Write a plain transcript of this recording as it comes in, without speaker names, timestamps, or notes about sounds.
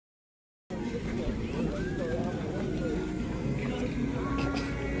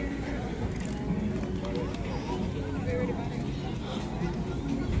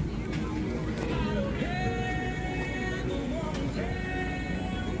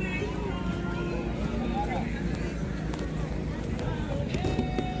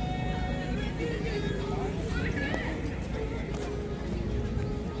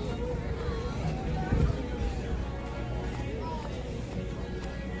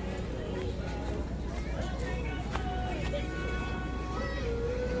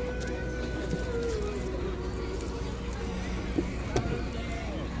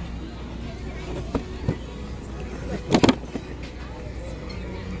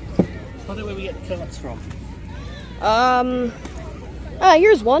I don't know where we get the carrots from.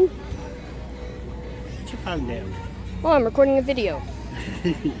 Here's one. Put your phone down. Oh, I'm recording a video.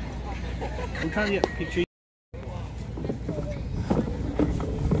 I'm trying to get a picture.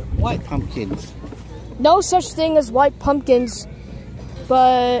 White pumpkins. No such thing as white pumpkins,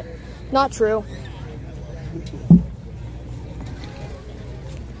 but not true.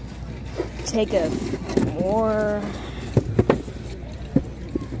 Take a more.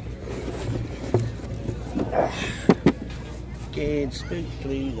 Get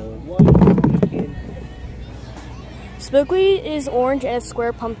Spookly the white pumpkin. Spookly is orange and a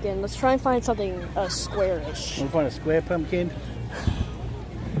square pumpkin. Let's try and find something squarish. Want to find a square pumpkin?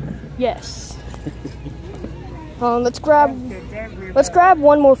 Yes. Let's grab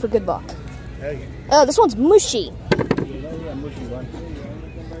one more for good luck. Okay. This one's mushy. Yeah, mushy one.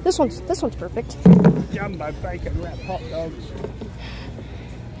 This one's perfect. Jumbo bacon wrap hot dogs.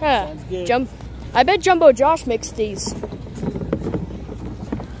 Yeah. Sounds good. I bet Jumbo Josh makes these.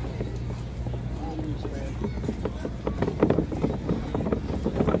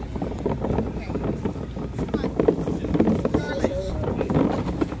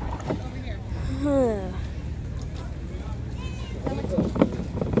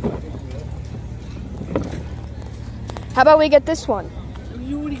 How about we get this one?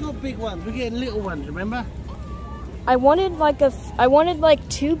 You already got big ones. We're getting little ones, remember? I wanted like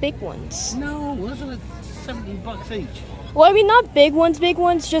two big ones. No, those are like $17 each. Well, I mean not big ones,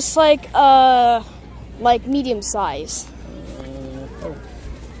 just like medium size.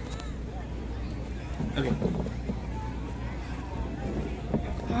 Okay.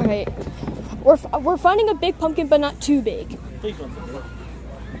 All right. We're finding a big pumpkin, but not too big. Big ones are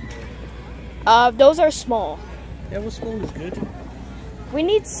good. Those are small. Yeah, well, small is good. We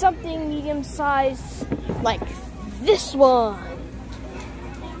need something medium sized, like this one.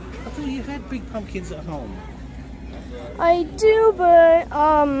 I thought you had big pumpkins at home. I do, but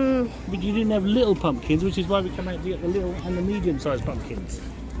But you didn't have little pumpkins, which is why we come out to get the little and the medium-sized pumpkins.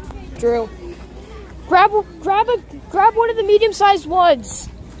 Drew, grab one of the medium-sized ones.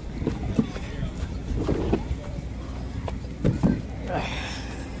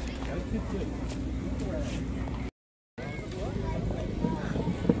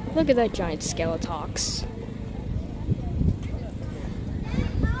 Look at that giant Skeletox.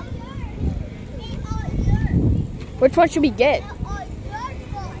 Which one should we get?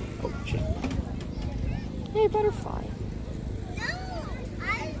 Hey, butterfly.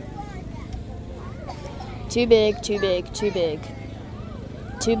 Too big, too big, too big.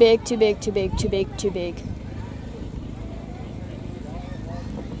 Too big, too big, too big, too big, too big.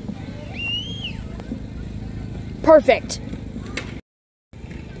 Perfect.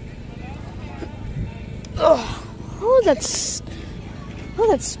 Oh, that's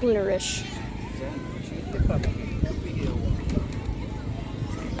splinterish.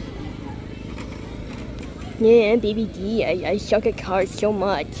 Yeah, Baby D, I suck at cards so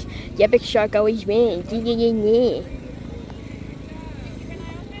much. The epic shark always wins. Yeah.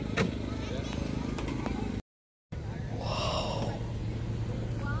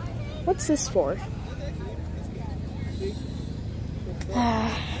 What's this for?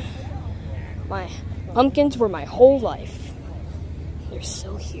 My pumpkins were my whole life. They're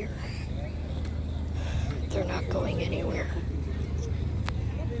still here. They're not going anywhere.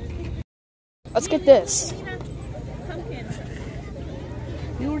 Let's get this.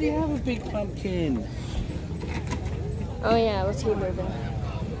 You already have a big pumpkin. Oh yeah, let's keep moving.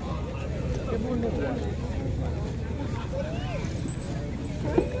 Get one little one.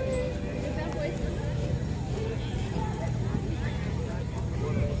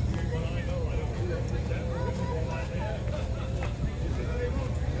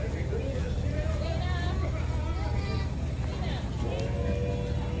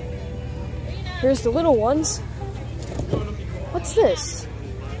 Here's the little ones. What's this?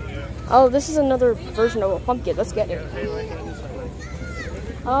 Oh, this is another version of a pumpkin. Let's get it.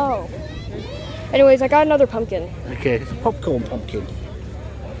 Oh. Anyways, I got another pumpkin. Okay, it's a popcorn pumpkin.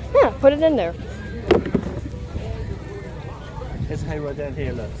 Yeah, put it in there. There's a hay right down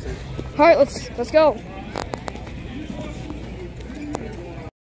here, look. Alright, let's go.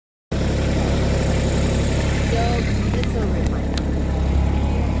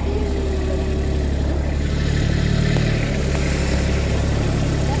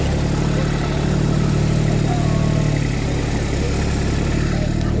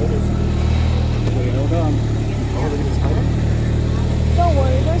 Don't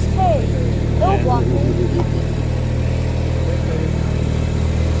worry, there's hay. It'll, Don't block me.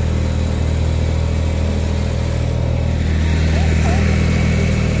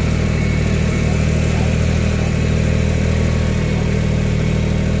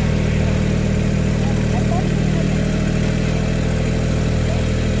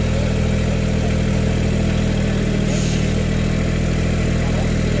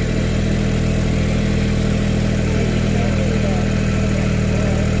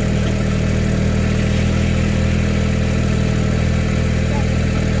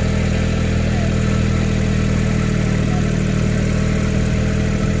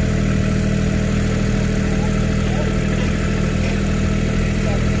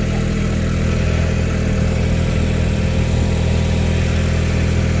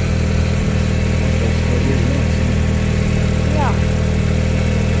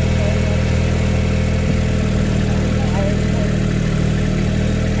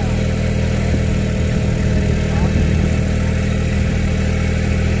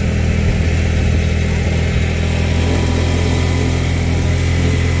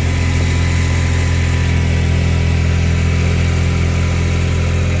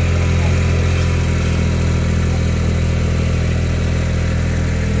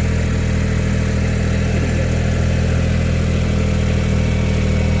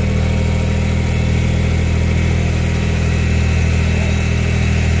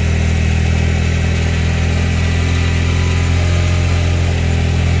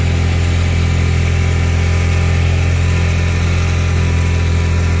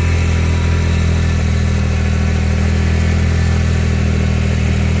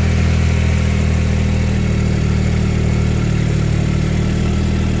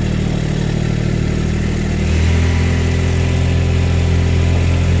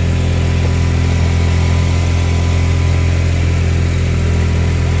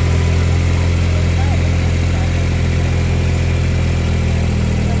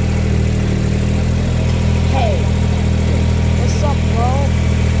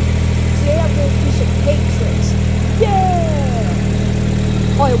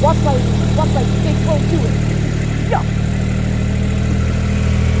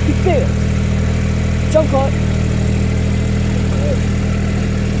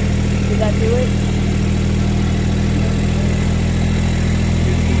 add to it.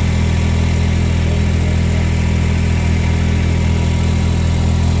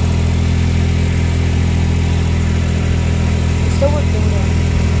 It's still working.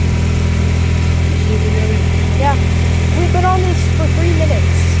 Yeah, we've been on this for 3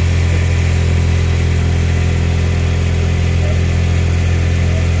 minutes.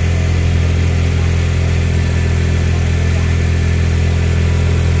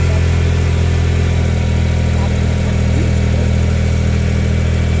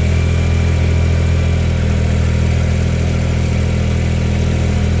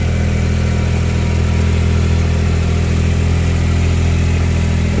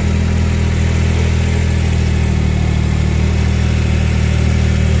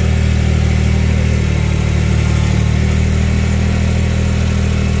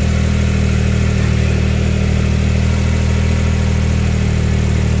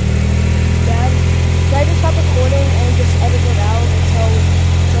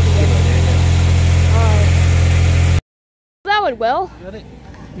 Well,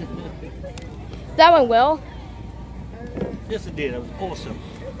 that went well. Yes, it did. It was awesome.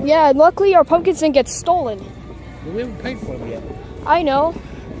 Yeah, and luckily our pumpkins didn't get stolen. Well, we haven't paid for them yet. I know.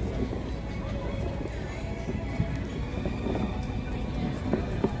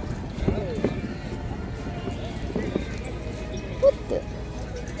 What the?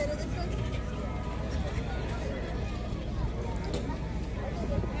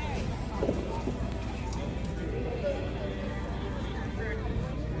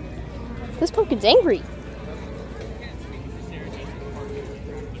 This pumpkin's angry.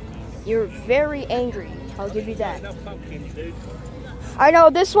 You're very angry. I'll give you that. Enough pumpkins, dude. I know,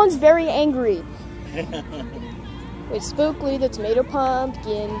 this one's very angry. With Spookly, the tomato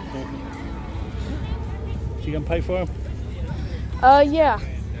pumpkin. You gonna pay for them? Yeah.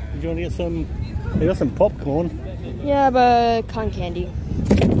 You want to get some? They got some popcorn. Yeah, but cotton candy.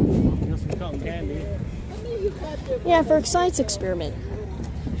 You got some cotton candy. Yeah, for a science experiment.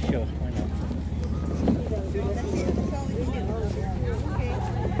 Sure, why not?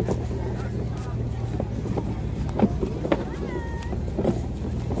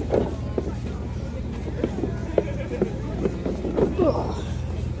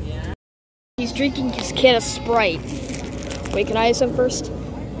 He's drinking his can of Sprite. Wait, can I have some first?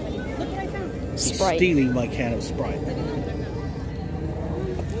 Sprite. Stealing my can of Sprite.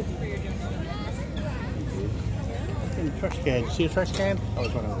 In the trash can. You see a trash can? Oh,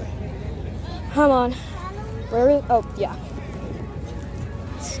 it's right over there. Come on. Where is it? Oh, yeah.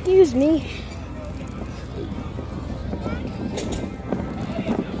 Excuse me.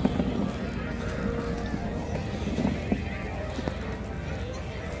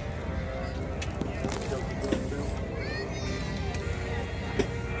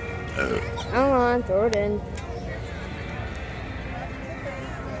 Come on, throw it in.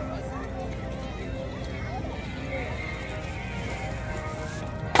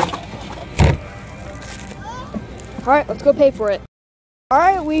 Alright, let's go pay for it.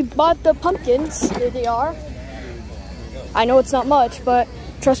 Alright, we bought the pumpkins. Here they are. I know it's not much, but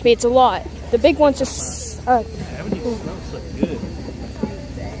trust me, it's a lot. The big one's just... Haven't you? Smells so good.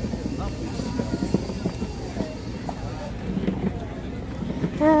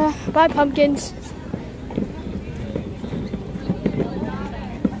 Buy pumpkins.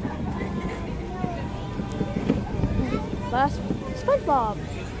 Last SpongeBob.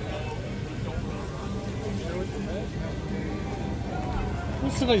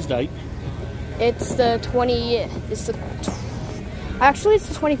 What's today's date? It's the 20. Actually, it's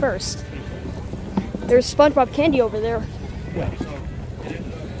the 21st. There's SpongeBob candy over there, Yeah.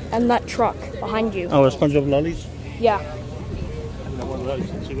 and that truck behind you. Oh, a SpongeBob lollies? Yeah. I haven't had one of those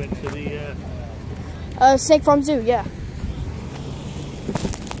since we went to the... Snake Farm Zoo. Yeah.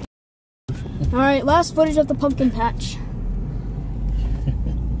 All right, last footage of the pumpkin patch.